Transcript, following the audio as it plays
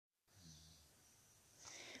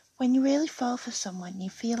When you really fall for someone,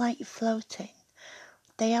 you feel like you're floating.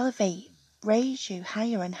 They elevate, raise you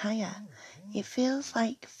higher and higher. It feels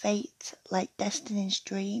like fate, like destiny's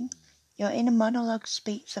dream. Your inner monologue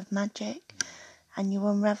speaks of magic, and you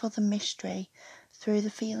unravel the mystery through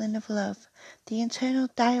the feeling of love. The internal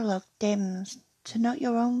dialogue dims to not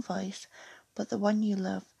your own voice, but the one you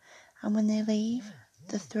love. And when they leave,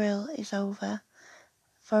 the thrill is over.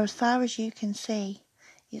 For as far as you can see,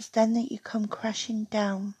 it's then that you come crashing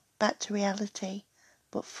down back to reality,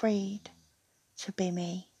 but freed to be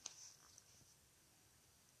me.